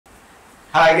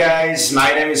Hi guys,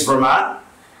 my name is Roman.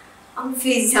 I'm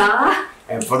Fizah.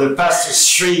 And for the past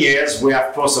 3 years, we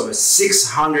have posted over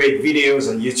 600 videos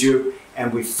on YouTube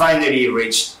and we finally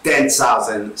reached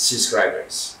 10,000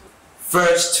 subscribers.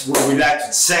 First, we would like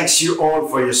to thank you all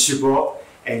for your support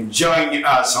and joining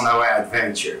us on our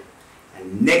adventure.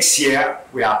 And next year,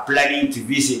 we are planning to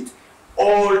visit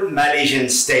all Malaysian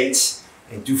states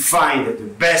and to find the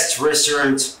best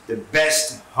restaurants, the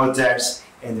best hotels,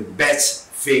 and the best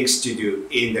things to do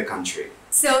in the country.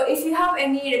 So if you have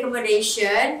any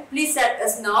recommendation, please let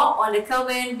us know on the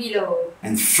comment below.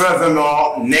 And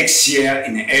furthermore, next year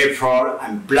in April,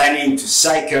 I'm planning to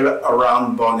cycle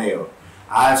around Borneo.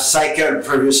 I have cycled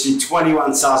previously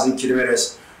 21,000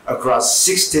 kilometers across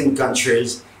 16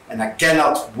 countries, and I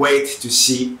cannot wait to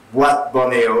see what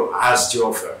Borneo has to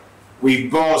offer. We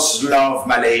both love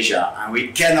Malaysia, and we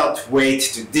cannot wait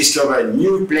to discover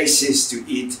new places to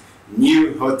eat,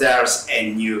 new hotels,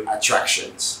 and new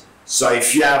attractions. So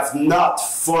if you have not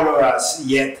followed us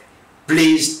yet,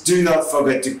 please do not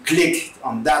forget to click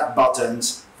on that button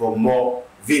for more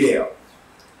video.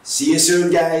 See you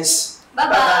soon, guys.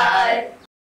 Bye-bye.